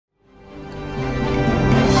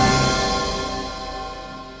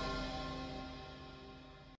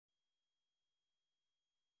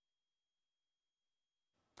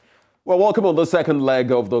Well, welcome on the second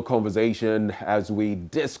leg of the conversation as we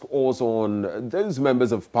discourse on those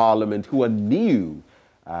members of parliament who are new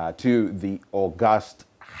to the august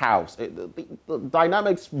house. The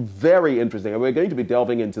dynamics very interesting, and we're going to be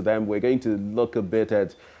delving into them. We're going to look a bit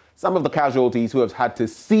at some of the casualties who have had to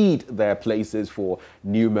cede their places for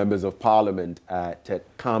new members of parliament to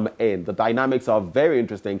come in. The dynamics are very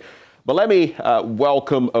interesting. But let me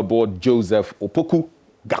welcome aboard Joseph Opoku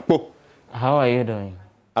Gakpo. How are you doing?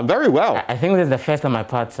 I'm very well. I think this is the first time my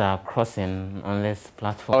paths are crossing on this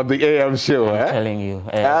platform. On the AM show, I'm telling you.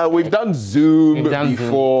 We've done Zoom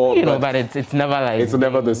before. Zoom, but it's never like it's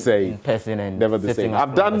never the same. In person and never the same.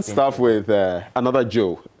 I've done stuff with another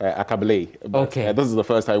Joe, Akabele. Okay. This is the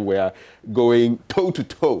first time we're going toe to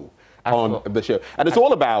toe on the show, and it's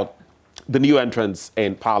all about the new entrants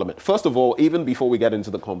in Parliament. First of all, even before we get into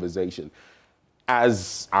the conversation,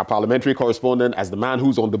 as our parliamentary correspondent, as the man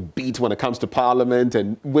who's on the beat when it comes to Parliament,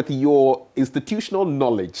 and with your institutional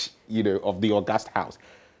knowledge, of the august house,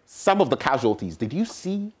 some of the casualties, did you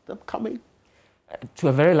see them coming? To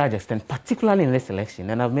a very large extent, particularly in this election,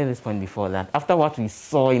 and I've made this point before, that after what we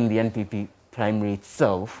saw in the NPP primary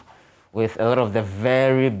itself, with a lot of the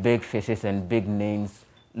very big fishes and big names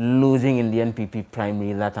losing in the NPP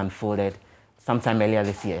primary that unfolded sometime earlier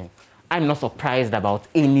this year, I'm not surprised about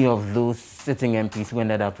any of those sitting MPs who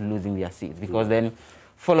ended up losing their seats, because then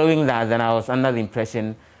following that, then I was under the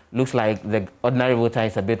impression, looks like the ordinary voter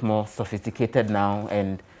is a bit more sophisticated now,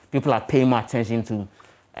 and people are paying more attention to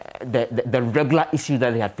the regular issues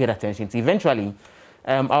that they had paid attention to. Eventually,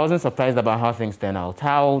 I wasn't surprised about how things turned out.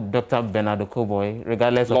 How Dr. Bernard Okoboy,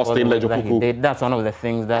 regardless of what he did, that's one of the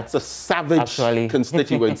things that's a savage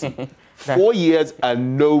constituency. 4 years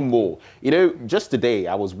and no more. Just today,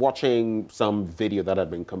 I was watching some video that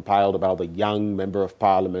had been compiled about the young member of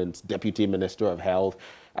parliament, deputy minister of health,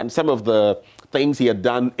 and some of the things he had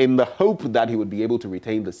done in the hope that he would be able to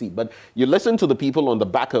retain the seat. But you listen to the people on the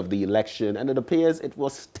back of the election, and it appears it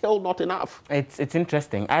was still not enough. It's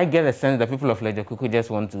interesting. I get the sense that people of Lejokuku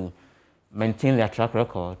just want to maintain their track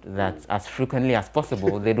record, that as frequently as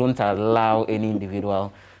possible, they don't allow any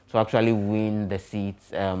individual to actually win the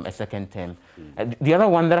seats a second term. The other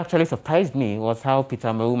one that actually surprised me was how Peter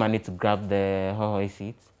Amewu managed to grab the Hohoi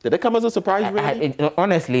seats. Did it come as a surprise, really?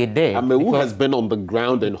 Honestly, it did. Amewu has been on the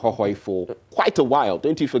ground in Hohoi for quite a while.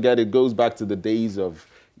 Don't you forget, it goes back to the days of,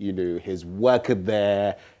 his work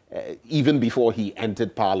there, even before he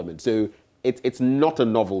entered Parliament. So it's not a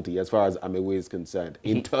novelty as far as Amewu is concerned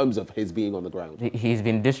in terms of his being on the ground. He's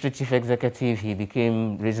been district chief executive. He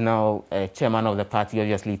became regional chairman of the party.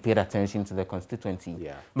 Obviously, paid attention to the constituency.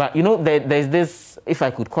 Yeah. But, there's this, if I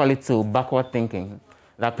could call it so, backward thinking,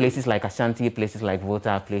 that places like Ashanti, places like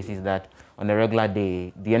Volta, places that on a regular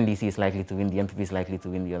day, the NDC is likely to win, the MPP is likely to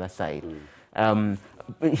win the other side.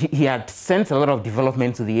 He had sent a lot of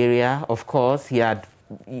development to the area, of course. He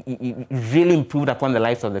really improved upon the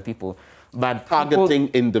lives of the people. But targeting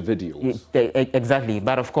individuals. Exactly.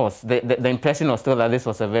 But of course, the impression was still that this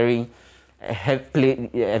was a very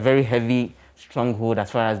heavy stronghold as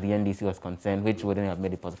far as the NDC was concerned, which wouldn't have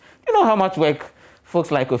made it possible. You know how much work folks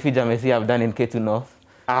like Kofi Jamesi have done in Ketu North?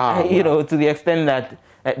 To the extent that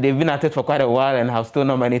they've been at it for quite a while and have still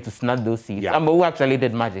not managed to snatch those seats. Yeah. But who actually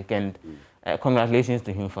did magic, and congratulations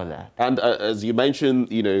to him for that. And as you mentioned,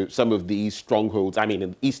 some of these strongholds, in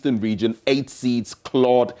the Eastern region, 8 seats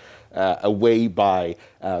clawed away by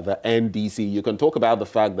the NDC. You can talk about the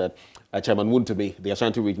fact that Chairman Wuntumi, the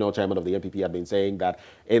Ashanti regional chairman of the NPP, had been saying that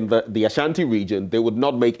in the Ashanti region, they would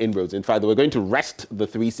not make inroads. In fact, they were going to wrest the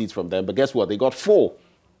 3 seats from them. But guess what? They got 4.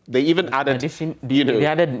 They even added, they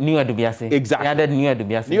added New Adubiase. Exactly. They added New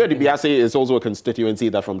Adubiase. New Adubiase is also a constituency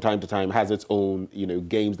that from time to time has its own,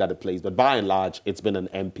 games that it plays. But by and large, it's been an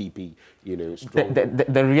MPP, stronghold.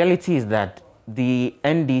 The reality is that the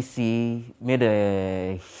NDC made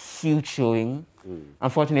a huge showing.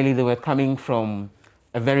 Unfortunately, they were coming from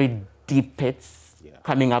a very deep pit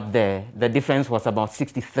coming up there. The difference was about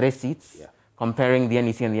 63 seats. Yeah. Comparing the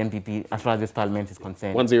NEC and the NPP as far as this parliament is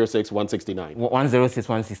concerned. 106, 169. 106,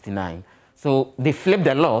 169. So they flipped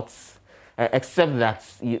a lot, except that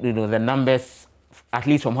the numbers, at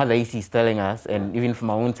least from what the EC is telling us, and even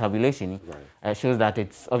from our own tabulation, shows that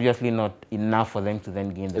it's obviously not enough for them to then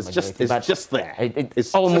gain the majority. It's just there.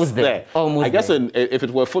 It's almost there. Almost. I guess if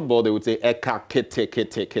it were football, they would say Eka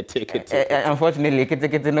kete. Unfortunately,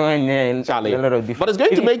 kete no and Charlie. A lot of different. But it's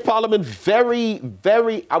going to make Parliament very,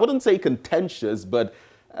 very, I wouldn't say contentious, but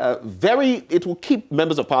it will keep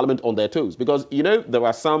members of Parliament on their toes, because there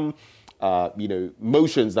are some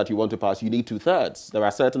motions that you want to pass, you need 2/3. There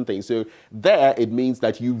are certain things. So there, it means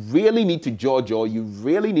that you really need to judge, or you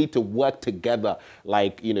really need to work together.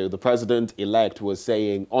 Like, the president-elect was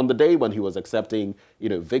saying on the day when he was accepting,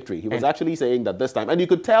 victory, he was actually saying that this time, and you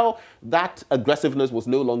could tell that aggressiveness was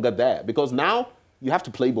no longer there, because now you have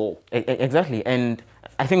to play ball. Exactly. And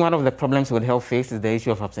I think one of the problems we'll help face is the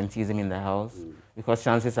issue of absenteeism in the House, because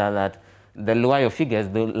chances are that the lower your figures,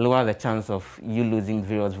 the lower the chance of you losing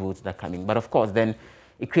various votes that are coming. But of course, then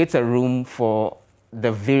it creates a room for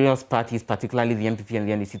the various parties, particularly the MPP and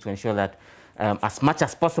the NDC, to ensure that as much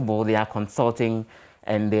as possible they are consulting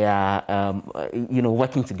and they are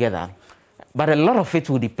working together. But a lot of it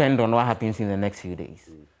will depend on what happens in the next few days.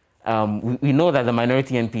 We know that the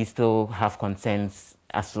minority MPs still have concerns,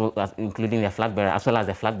 including their flag bearer, as well as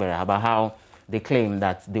the flag bearer, about how they claim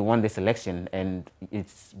that they won this election and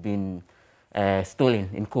it's been stolen,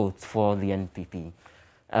 in quotes, for the NPP.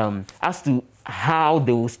 As to how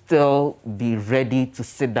they will still be ready to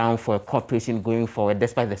sit down for a cooperation going forward,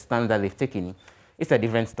 despite the stand that they've taken, it's a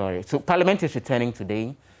different story. So Parliament is returning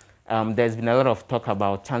today. There's been a lot of talk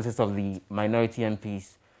about chances of the minority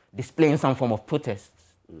MPs displaying some form of protest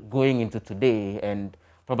going into today and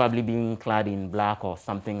probably being clad in black or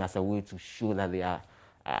something as a way to show that they are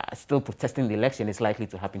still protesting the election is likely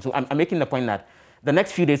to happen. So I'm making the point that the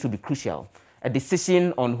next few days will be crucial. A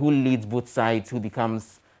decision on who leads both sides, who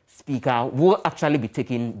becomes speaker, will actually be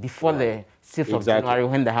taken before the 6th of January,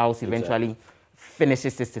 when the House eventually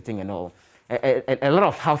finishes its sitting and all. A lot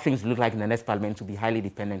of how things look like in the next Parliament will be highly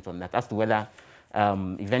dependent on that, as to whether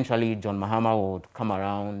eventually John Mahama would come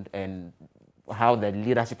around and how the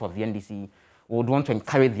leadership of the NDC would want to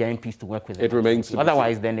encourage the MPs to work with it. It remains to be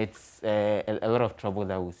Otherwise, seen. then it's a lot of trouble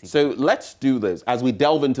that we'll see. So let's do this. As we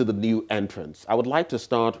delve into the new entrants, I would like to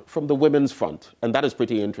start from the women's front, and that is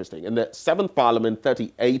pretty interesting. In the 7th Parliament,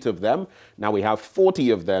 38 of them. Now we have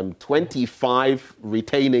 40 of them, 25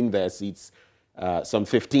 retaining their seats, some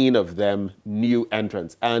 15 of them new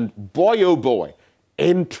entrants. And boy, oh boy,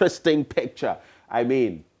 interesting picture. I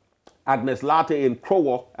mean, Agnes Latte in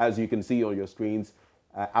Krowo, as you can see on your screens,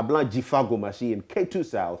 Ablan Jifago Mashi in K2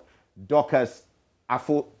 South, Dorcas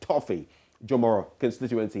Afo Toffee, Jomoro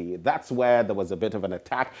constituency. That's where there was a bit of an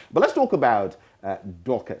attack. But let's talk about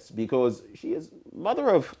Dorcas, because she is mother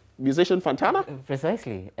of musician Fantana.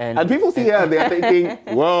 Precisely. And people see her and they're thinking,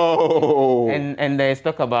 whoa. And there's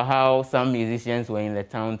talk about how some musicians were in the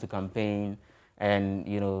town to campaign and,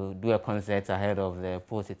 do a concert ahead of the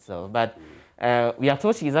post itself. But we are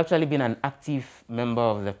told she's actually been an active member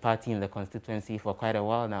of the party in the constituency for quite a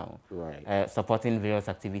while now, supporting various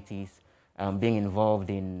activities, being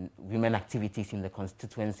involved in women activities in the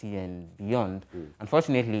constituency and beyond.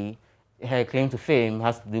 Unfortunately, her claim to fame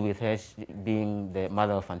has to do with her being the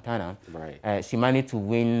mother of Fantana. She managed to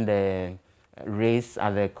win the race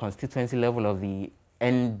at the constituency level of the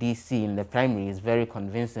NDC in the primaries very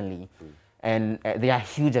convincingly. And there are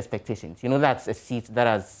huge expectations. That's a seat that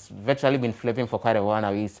has virtually been flipping for quite a while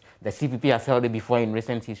now. The CPP has held it before in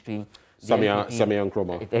recent history. Samia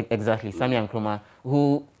Nkrumah. Exactly, Samia Nkrumah,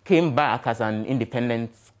 who came back as an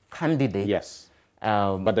independent candidate. Yes,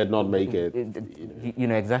 but did not make it.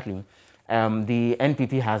 Exactly. The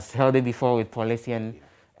NPP has held it before with Polisian,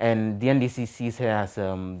 and the NDC sees her as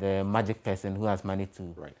the magic person who has managed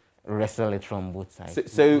to wrestle it from both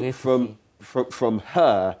sides. So from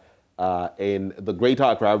her, in the Greater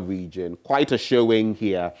Accra region, quite a showing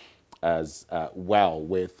here as well,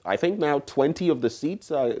 with I think now 20 of the seats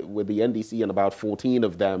with the NDC and about 14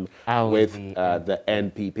 of them with the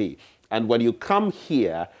NPP. And when you come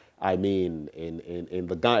here, I mean, in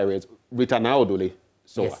the Ga areas, Rita Naodole,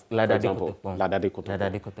 for example, Ladade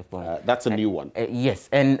Kotopon. That's a new one. Yes,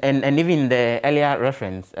 and even the earlier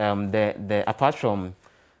reference, apart from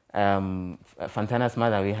Fantana's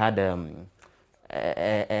mother, we had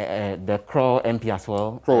the Crow MP as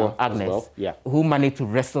well, Agnes, who managed to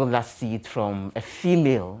wrestle that seat from a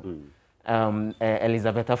female,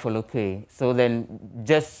 Elizabeth Folokwe. So then,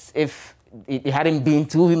 just if it hadn't been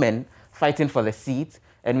two women fighting for the seat,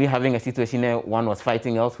 and we're having a situation where one was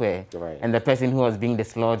fighting elsewhere, and the person who was being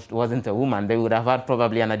dislodged wasn't a woman, they would have had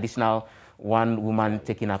probably an additional one woman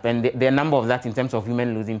taken up. And the number of that in terms of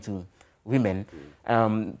women losing to women,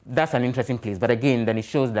 that's an interesting place. But again, then it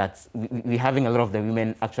shows that we're having a lot of the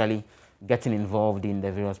women actually getting involved in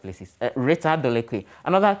the various places. Rita Dolekwe,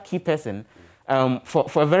 another key person, for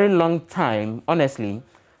a very long time, honestly,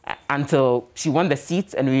 until she won the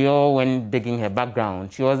seat and we all went digging her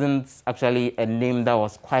background, she wasn't actually a name that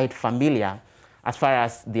was quite familiar as far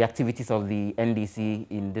as the activities of the NDC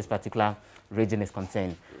in this particular region is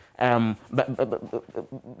concerned. But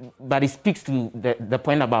it speaks to the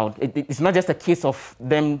point about it's not just a case of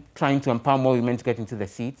them trying to empower more women to get into the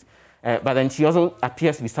seats, but then she also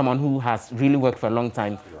appears to be someone who has really worked for a long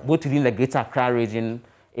time, both within the Greater Accra region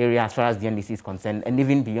area as far as the NDC is concerned, and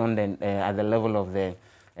even beyond at the level of the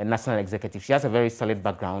national executive. She has a very solid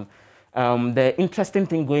background. The interesting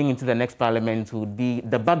thing going into the next parliament would be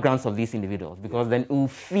the backgrounds of these individuals, because then it will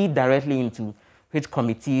feed directly into which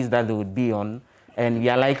committees that they would be on, and we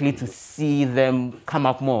are likely to see them come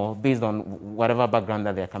up more based on whatever background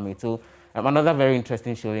that they're coming to. Another very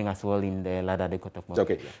interesting showing as well in the Ladade Kotokmo.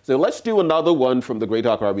 Okay, so let's do another one from the Greater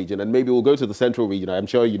Accra region, and maybe we'll go to the Central region. I'm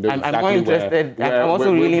sure you know exactly I'm more interested. I'm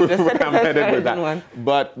also really interested. I'm headed with that.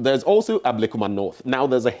 But there's also Ablekuma North. Now,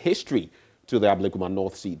 there's a history to the Ablekuma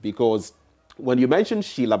North seat, because when you mention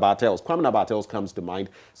Sheila Bartels, Kwame Bartels comes to mind.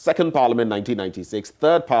 Second Parliament, 1996.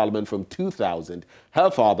 Third Parliament from 2000.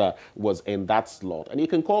 Her father was in that slot. And you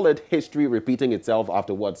can call it history repeating itself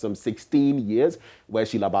after, what, some 16 years, where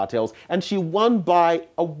Sheila Bartels, and she won by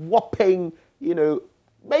a whopping, maybe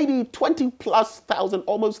 20+ thousand,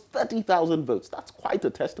 almost 30,000 votes. That's quite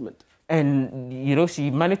a testament. And,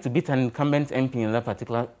 she managed to beat an incumbent MP in that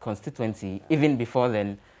particular constituency. Even before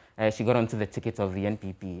then, she got onto the ticket of the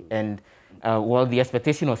NPP. And well, the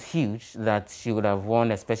expectation was huge that she would have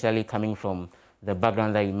won, especially coming from the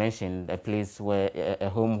background that you mentioned, a place where, a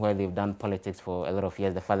home where they've done politics for a lot of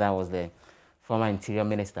years. The father was the former interior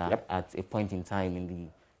minister at a point in time in the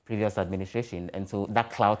previous administration. And so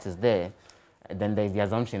that clout is there. Then there's the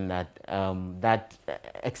assumption that that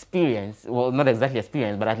experience, well, not exactly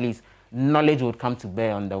experience, but at least knowledge would come to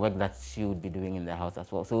bear on the work that she would be doing in the House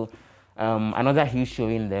as well. So another huge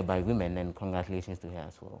showing there by women, and congratulations to her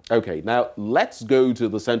as well. Okay, now let's go to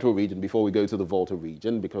the Central region before we go to the Volta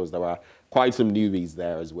region, because there are quite some newbies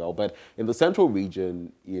there as well. But in the Central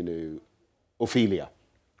region, Ophelia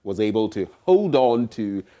was able to hold on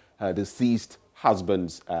to her deceased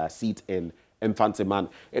husband's seat in Mfantsiman.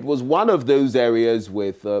 It was one of those areas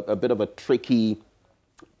with a bit of a tricky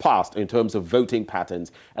past in terms of voting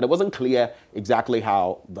patterns, and it wasn't clear exactly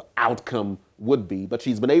how the outcome would be, but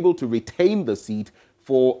she's been able to retain the seat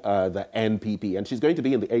for the NPP, and she's going to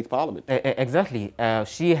be in the 8th Parliament. Exactly.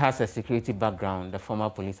 She has a security background, the former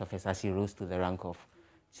police officer. She rose to the rank of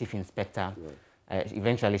Chief Inspector. Right.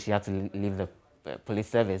 Eventually, she had to leave the police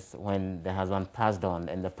service when the husband passed on,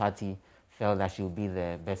 and the party felt that she would be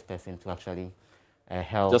the best person to actually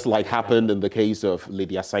help. Just like happened in the case of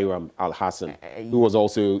Lydia Sairam Al-Hassan, who was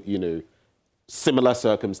also, similar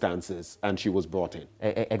circumstances, and she was brought in.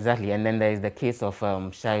 Exactly. And then there is the case of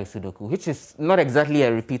Shai Sudoku, which is not exactly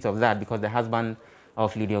a repeat of that, because the husband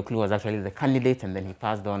of Lydia Oklu was actually the candidate, and then he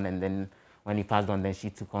passed on, and then when he passed on, then she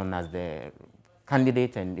took on as the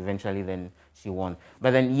candidate, and eventually then she won.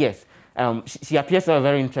 But then, yes, she appears to have a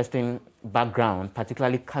very interesting background,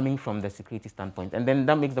 particularly coming from the security standpoint. And then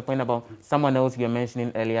that makes the point about someone else you were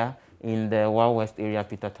mentioning earlier in the Wild West area,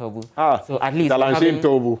 Peter Tobu. So at least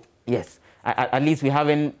Tobu. Yes. At least we're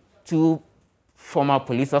having two former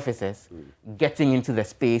police officers getting into the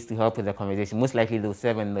space to help with the conversation. Most likely they'll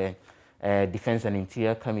serve in the Defense and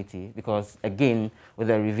Interior Committee, because, again, with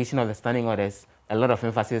the revision of the standing orders, a lot of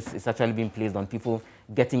emphasis is actually being placed on people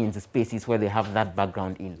getting into spaces where they have that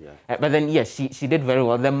background in. Yeah. But then, yes, she did very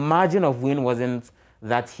well. The margin of win wasn't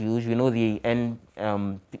that huge. We know the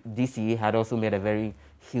DC had also made a very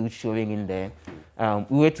huge showing in there.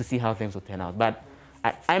 We wait to see how things will turn out. But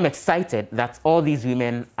I'm excited that all these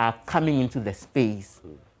women are coming into the space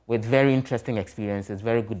with very interesting experiences,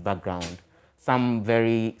 very good background, some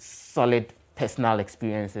very solid personal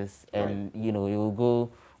experiences, and, it will go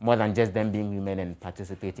more than just them being women and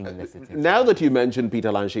participating in the city. Now that you mentioned Peter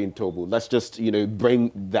Lanshane Tobu, let's just,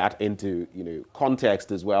 bring that into,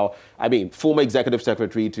 context as well. I mean, former executive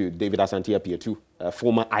secretary to David Asante Apietu,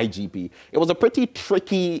 former IGP. It was a pretty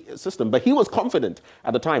tricky system, but he was confident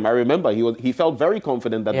at the time. I remember he felt very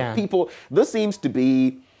confident that the people, this seems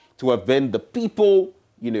to have been the people,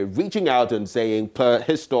 reaching out and saying, per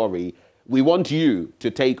his story, we want you to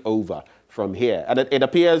take over from here. And it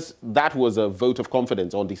appears that was a vote of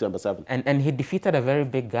confidence on December 7th. And he defeated a very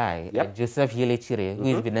big guy, Joseph Yelechire, who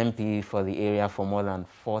has been MP for the area for more than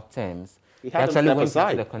 4 terms. He actually went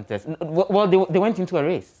into the contest. Well, they went into a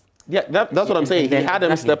race. Yeah, that's what I'm saying. He had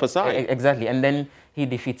him step aside. Exactly. And then he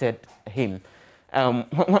defeated him.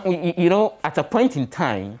 At a point in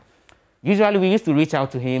time, usually we used to reach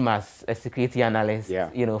out to him as a security analyst,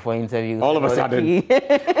 for interviews. All of a sudden.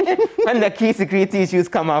 When the key security issues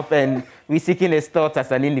come up, and we're seeking his thoughts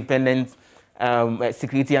as an independent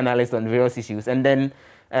security analyst on various issues. And then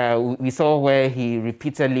We saw where he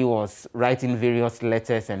repeatedly was writing various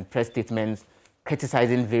letters and press statements,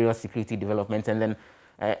 criticizing various security developments, and then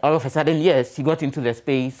all of a sudden, yes, he got into the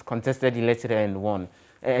space, contested the election, and won.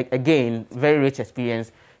 Again, very rich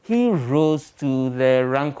experience. He rose to the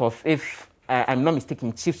rank of, if I'm not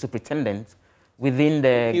mistaken, chief superintendent within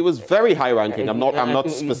the... He was very high-ranking. I'm not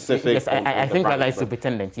specific. Yes, I think rather is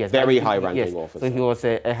superintendent, yes. Very high-ranking officer. So he was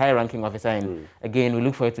a high-ranking officer, and again, we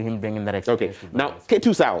look forward to him bringing that experience. Okay, now,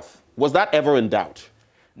 K2 South, was that ever in doubt?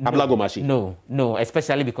 Ablagomashi? No,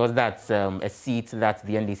 especially because that's a seat that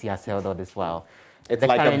the NDC has held all this while. It's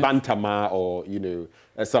like a Bantama or,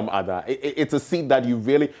 some other. It's a seat that you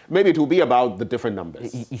really... Maybe it will be about the different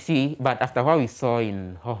numbers. You see, but after what we saw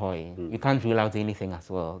in Hohoi, you can't rule out anything as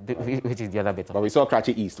well, which is the other bit of it. But we saw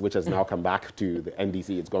Karachi East, which has now come back to the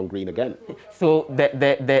NDC. It's gone green again. So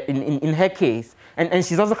in her case, and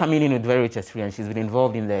she's also coming in with very rich experience. She's been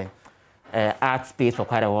involved in the art space for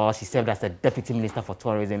quite a while. She served as the Deputy Minister for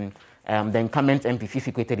Tourism. The incumbent MP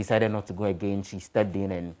Fifi Kwete decided not to go again. She stepped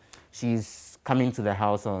in, and she's coming to the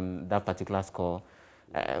House on that particular score.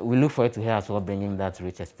 We look forward to her as well bringing that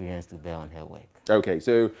rich experience to bear on her work. Okay,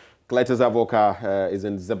 so Cletus Avoka is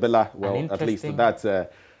in Zabila. Well, at least that's a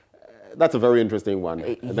very interesting one.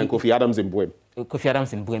 And then Kofi Adams in Buim. Kofi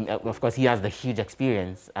Adams in Buim, of course, he has the huge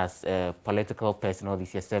experience as a political person. All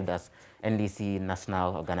this year served as NDC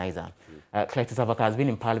national organizer. Cletus Avoka has been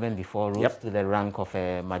in Parliament before, rose to the rank of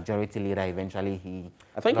a majority leader. Eventually,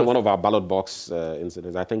 I think in one of our ballot box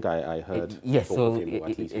incidents, I think I heard. Yes,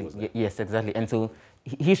 yes, exactly. And so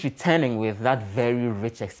he's returning with that very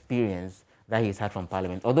rich experience that he's had from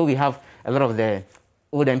Parliament. Although we have a lot of the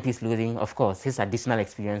old MPs losing, of course, his additional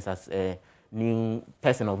experience as a new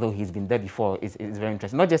person, although he's been there before, is very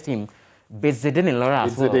interesting. Not just him, but Zidane Ilora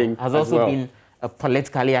as well, has also been a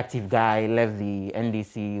politically active guy, left the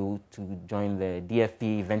NDC to join the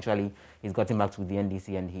DFP. Eventually, he's gotten back to the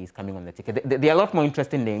NDC and he's coming on the ticket. There are a lot more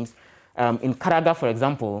interesting names. In Karaga, for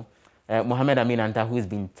example, Mohamed Amin Anta, who's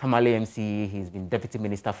been Tamale MC, he's been Deputy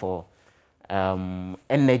Minister for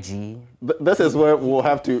Energy. This is where we'll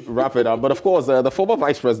have to wrap it up. But of course, the former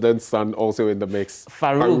Vice President's son also in the mix.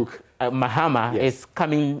 Farouk Mahama is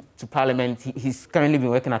coming to Parliament. He's currently been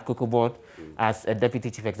working at Cocoa Board as a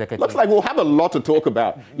Deputy Chief Executive. Looks like we'll have a lot to talk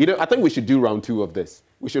about. I think we should do round 2 of this.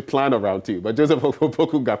 We should plan a round 2. But Joseph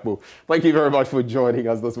Opoku Gakpo, thank you very much for joining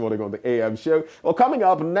us this morning on the AM show. Well, coming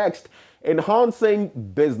up next, enhancing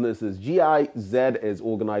businesses. GIZ is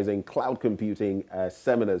organizing cloud computing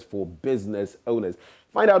seminars for business owners.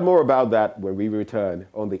 Find out more about that when we return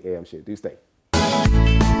on the AM show. Do stay.